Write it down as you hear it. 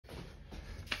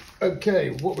Okay,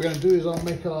 what we're going to do is I'll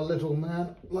make our little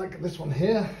man like this one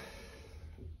here.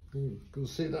 You can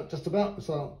see that just about. It's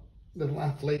our little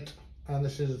athlete, and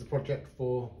this is the project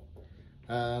for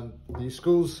the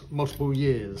school's multiple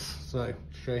years. So,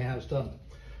 show you how it's done.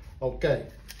 Okay,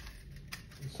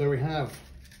 so we have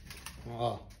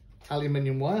our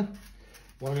aluminium wire.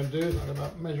 What I'm going to do is I'm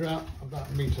going to measure out about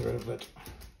a metre of it.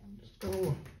 Just go.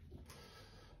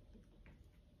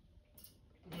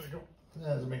 There we go.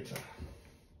 There's a metre.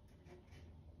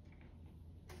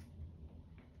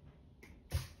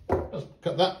 Just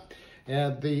cut that.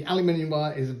 The aluminium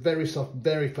wire is very soft,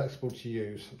 very flexible to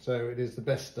use, so it is the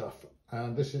best stuff.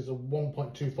 And this is a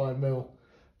 1.25mm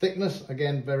thickness,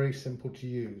 again very simple to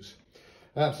use.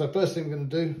 So first thing I'm going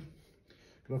to do,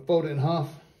 I'm going to fold it in half,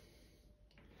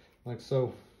 like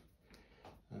so,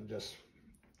 and just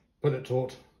put it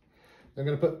taut. I'm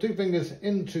going to put 2 fingers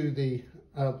into the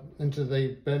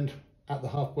bend at the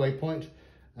halfway point,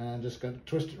 and just going to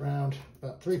twist it around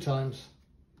about 3 times.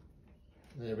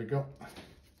 There we go.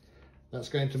 That's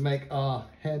going to make our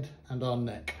head and our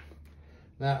neck.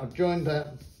 Now I've drawn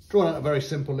out a very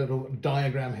simple little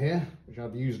diagram here, which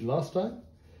I've used last time.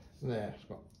 There, it's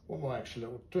got one more extra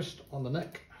little twist on the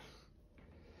neck.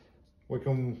 We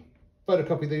can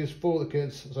photocopy these for the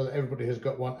kids so that everybody has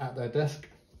got one at their desk.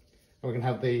 And we can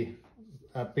have the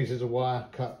pieces of wire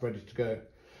cut ready to go.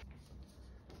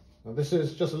 Now this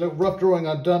is just a little rough drawing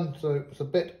I've done, so it's a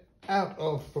bit out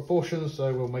of proportion,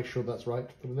 so we'll make sure that's right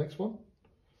for the next one.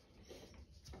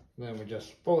 Then we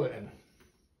just fold it in.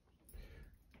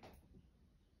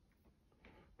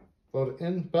 Fold it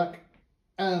in, back,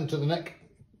 and to the neck,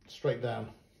 straight down.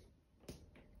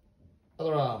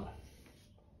 Other arm.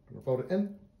 Fold it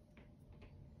in.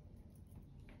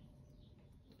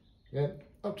 Again,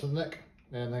 up to the neck,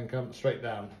 and then come straight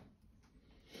down.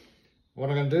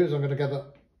 What I'm going to do is I'm going to gather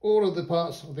all of the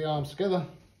parts of the arms together.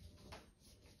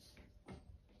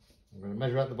 I'm going to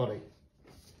measure out the body.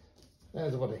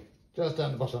 There's the body, just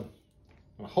down the bottom.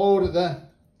 I'm going to hold it there.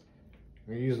 I'm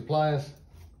going to use the pliers,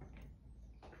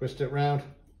 twist it round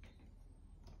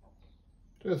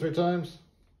 2 or 3 times,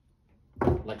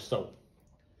 like so.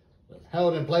 So it's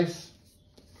held in place.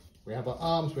 We have our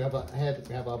arms, we have our head,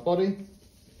 we have our body.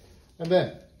 And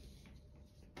then,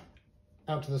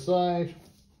 out to the side,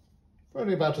 for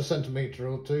only about 1 centimetre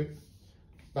or 2,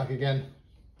 back again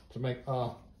to make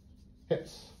our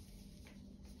hips.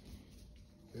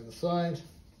 The other side,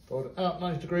 fold it out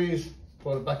 90 degrees,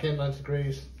 fold it back in 90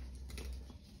 degrees.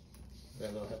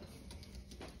 There's our hip.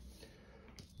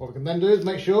 What we can then do is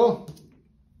make sure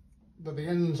that the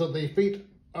ends of the feet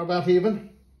are about even.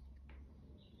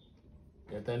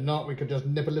 If they're not, we could just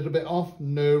nip a little bit off,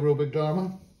 no real big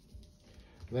drama.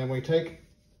 Then we take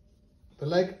the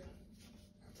leg,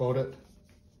 fold it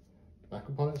back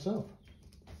upon itself.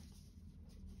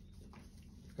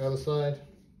 The other side,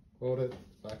 fold it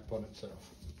back upon itself.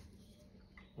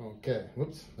 Okay,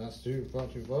 whoops, that's too far.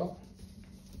 There we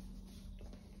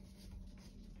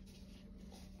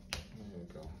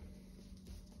go.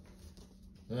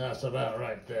 That's about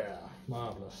right there.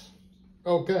 Marvellous.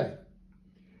 Okay,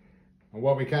 and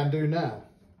what we can do now,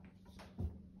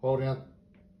 holding our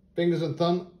fingers and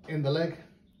thumb in the leg,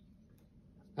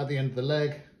 at the end of the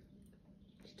leg,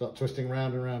 start twisting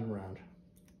round and round and round.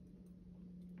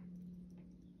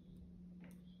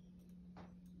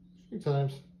 A few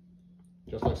times.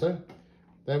 Just like so.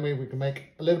 Then we can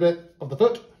make a little bit of the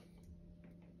foot.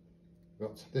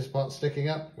 Got this part sticking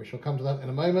up. We shall come to that in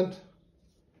a moment.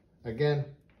 Again,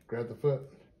 grab the foot,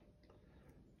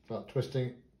 start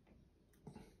twisting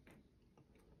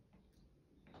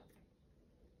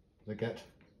to get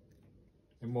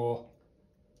a more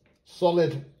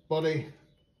solid body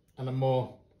and a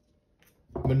more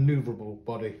maneuverable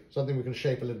body. Something we can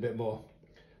shape a little bit more.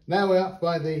 Now we're up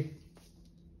by the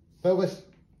pelvis.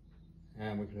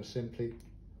 And we can just simply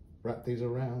wrap these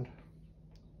around,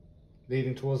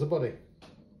 leading towards the body.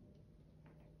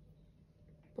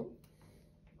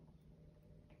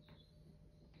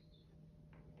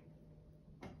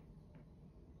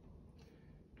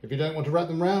 If you don't want to wrap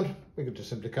them round, we could just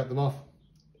simply cut them off.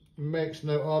 Makes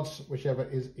no odds, whichever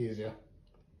is easier.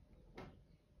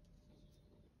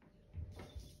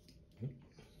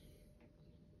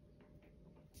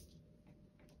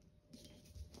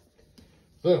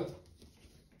 So,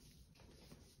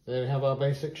 there we have our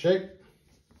basic shape.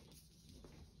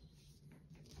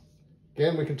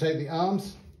 Again, we can take the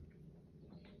arms,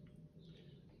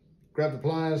 grab the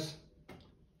pliers,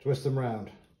 twist them round,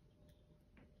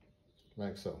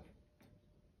 like so.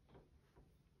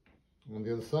 On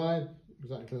the other side,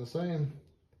 exactly the same.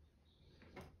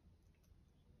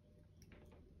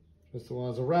 Twist the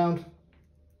wires around,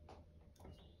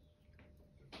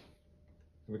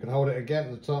 We can hold it again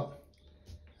at the top,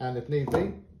 and if need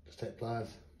be, just take pliers,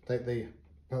 take the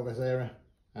pelvis area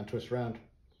and twist around,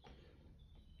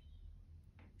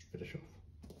 finish off.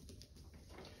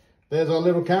 There's our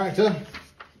little character,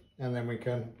 and then we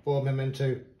can form him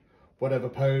into whatever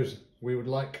pose we would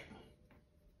like.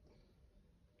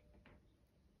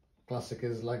 Classic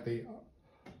is like the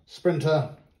sprinter,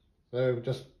 so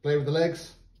just play with the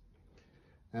legs,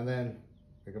 and then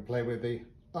we can play with the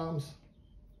arms.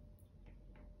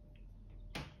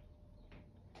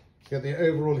 Get the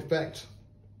overall effect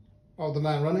of the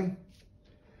man running.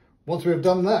 Once we've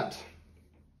done that,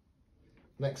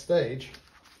 next stage,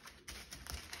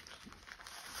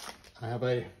 I have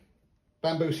a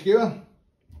bamboo skewer,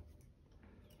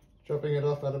 chopping it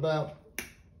off at about,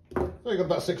 so you've got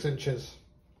about 6 inches.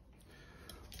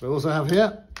 We also have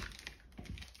here,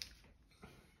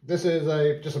 this is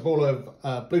just a ball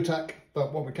of blue tack,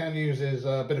 but what we can use is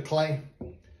a bit of clay,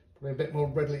 probably a bit more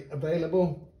readily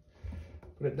available.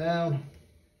 Put it down.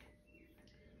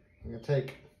 I'm going to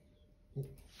take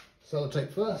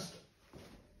sellotape first.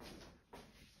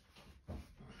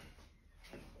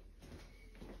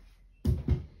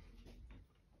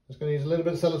 Just going to use a little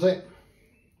bit of sellotape.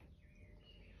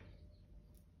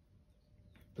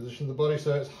 Position the body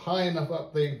so it's high enough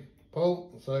up the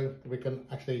pole so we can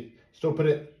actually still put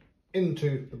it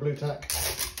into the blue tack.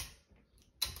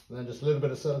 And then just a little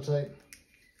bit of sellotape.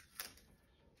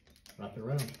 Wrap it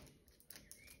around.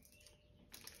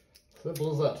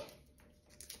 Simple as that.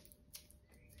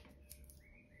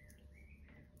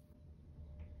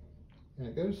 There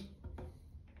it goes.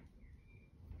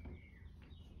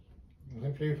 And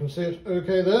hopefully you can see it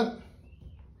okay there.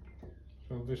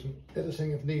 So I'll do some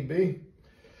editing if need be.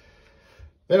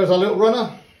 There's our little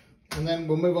runner, and then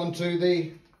we'll move on to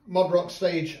the Modroc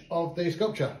stage of the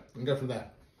sculpture and go from there.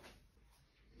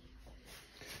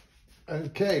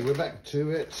 Okay, we're back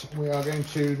to it. We are going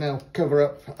to now cover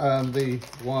up the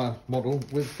wire model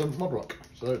with some Modroc.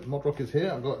 So Modroc is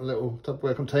here. I've got a little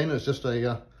Tupperware container. It's just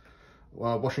a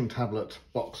washing tablet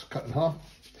box cut in half.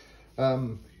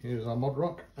 Here's our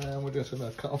Modroc, and we're just going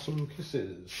to cut off some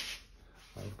pieces.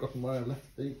 I've forgotten where I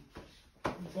left the...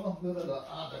 there we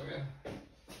go.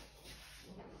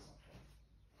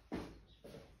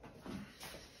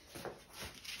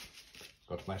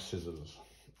 Got my scissors.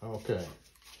 Okay.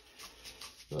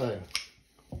 So,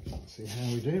 let's see how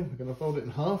we do. We're going to fold it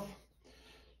in half.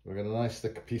 We're going to nice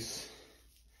thick piece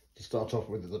to start off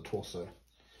with the torso.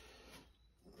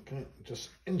 Okay, just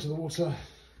into the water.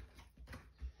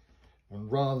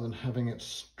 And rather than having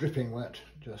it dripping wet,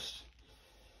 just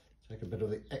take a bit of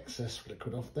the excess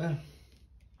liquid off there.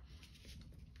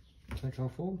 Take our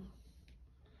form.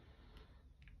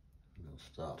 And then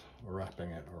start wrapping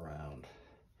it around.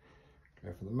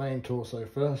 Go for the main torso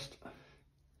first.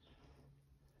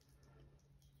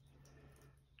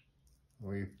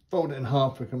 We fold it in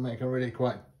half, we can make a really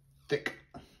quite thick,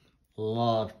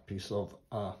 large piece of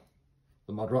the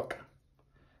Modroc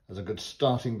as a good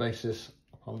starting basis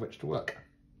upon which to work.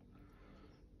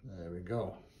 There we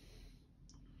go.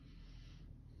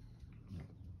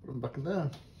 Put them back in there.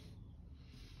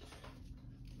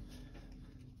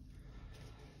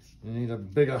 You need a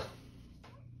bigger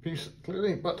piece,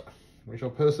 clearly, but we shall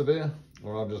persevere,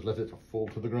 or I'll just let it fall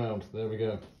to the ground. There we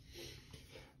go.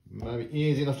 Maybe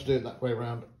easy enough to do it that way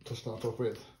around to start off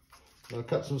with. I'll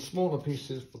cut some smaller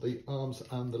pieces for the arms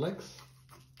and the legs.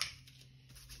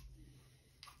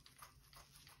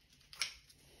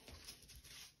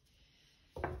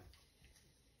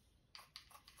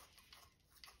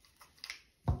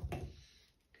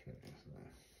 Okay,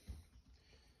 so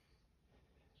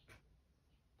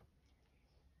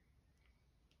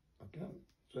again,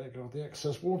 take off the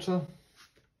excess water.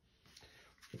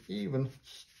 Even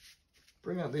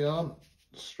bring out the arm,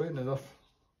 straighten it off,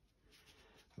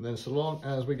 and then so long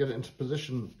as we get it into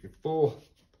position before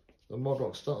the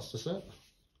Modroc starts to set,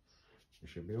 we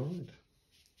should be all right.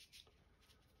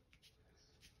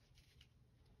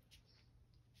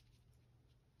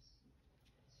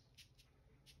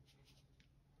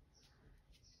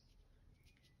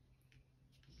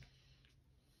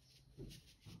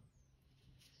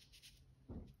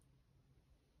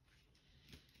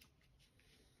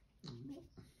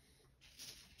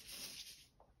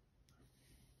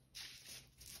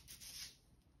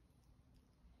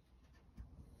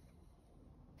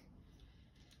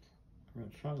 I'm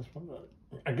going to try this one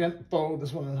again. Fold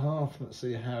this one in half. Let's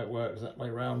see how it works that way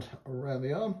around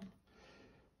the arm.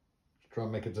 Try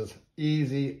and make it as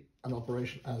easy an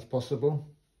operation as possible.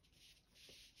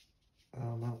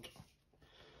 Arm out.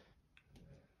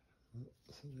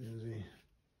 So easy.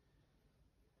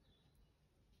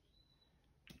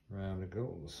 Round it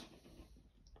goes.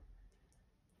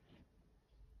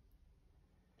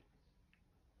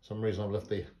 some reason I've left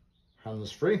the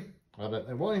hands free. I don't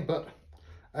know why, but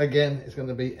again, it's going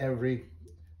to be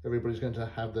everybody's going to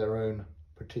have their own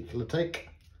particular take.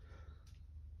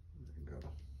 Go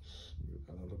smooth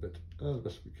that a little bit as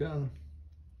best we can.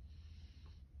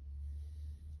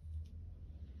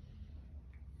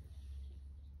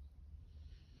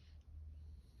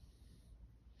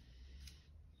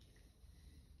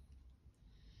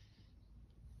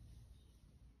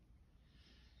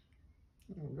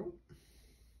 There we go.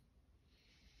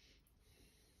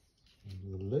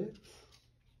 And the legs.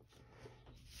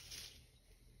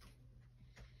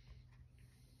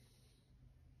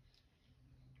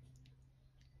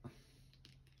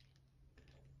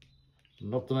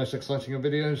 Not the most exciting of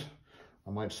videos.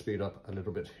 I might speed up a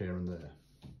little bit here and there.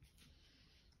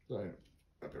 So,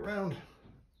 wrap it around.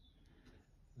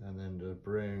 And then to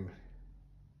bring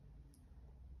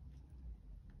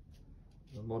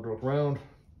the Modroc round.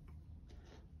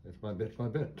 Bit by bit by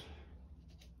bit.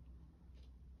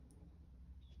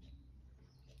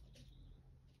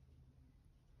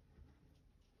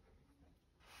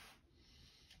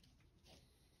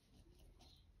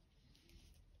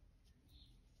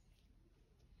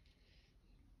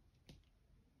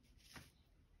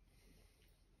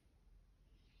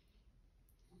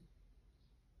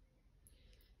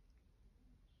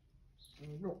 There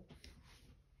we go.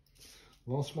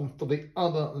 Last one for the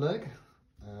other leg,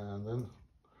 and then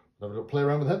have a little play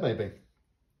around with the head maybe.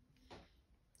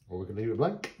 Or we could leave it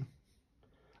blank.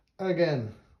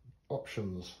 Again,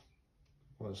 options,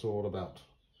 what it's all about.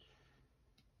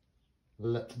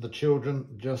 Let the children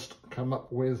just come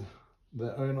up with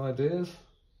their own ideas,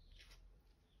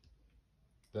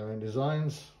 their own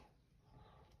designs.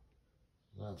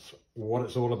 That's what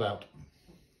it's all about.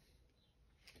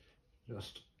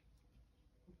 Just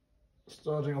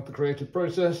starting off the creative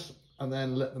process and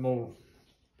then let them all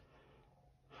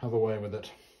have a way with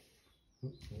it.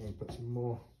 Oops, I'm going to put some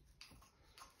more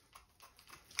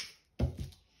around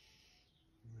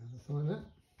the side there.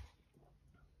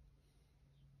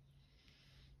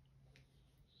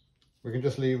 We can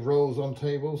just leave rolls on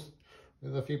tables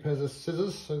with a few pairs of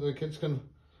scissors so the kids can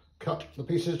cut the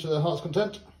pieces to their heart's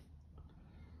content.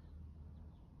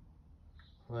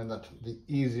 I find that the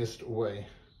easiest way.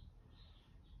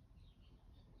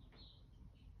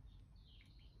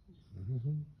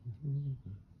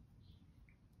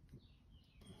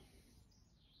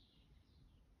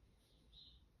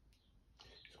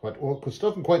 It's quite awkward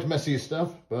stuff and quite messy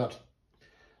stuff, but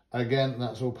again,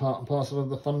 that's all part and parcel of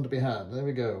the fun to be had. There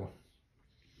we go.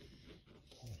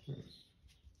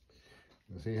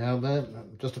 You see how there,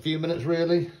 just a few minutes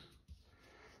really.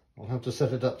 I'll have to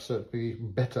set it up so it'll be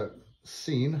better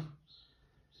seen.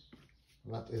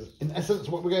 That is in essence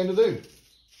what we're going to do.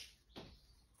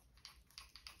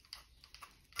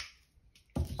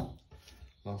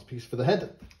 Last piece for the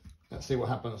head. Let's see what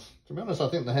happens. To be honest, I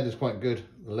think the head is quite good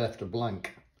left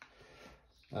blank.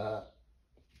 If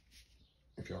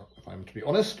I'm to be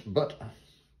honest, but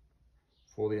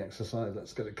for the exercise,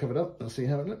 let's get it covered up and see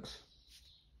how it looks.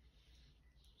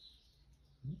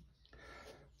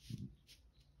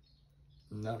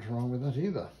 Nothing wrong with that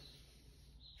either.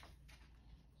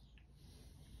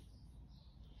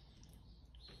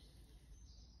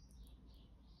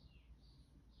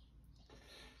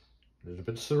 A little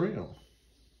bit surreal.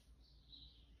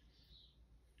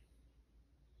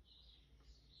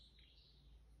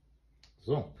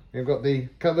 So, we've got the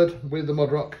cupboard with the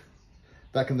Modroc.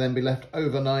 That can then be left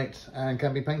overnight and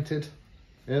can be painted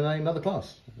in another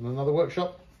class, in another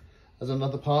workshop, as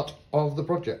another part of the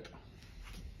project.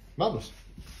 Marvellous.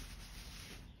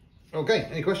 Okay,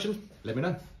 any questions? Let me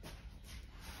know.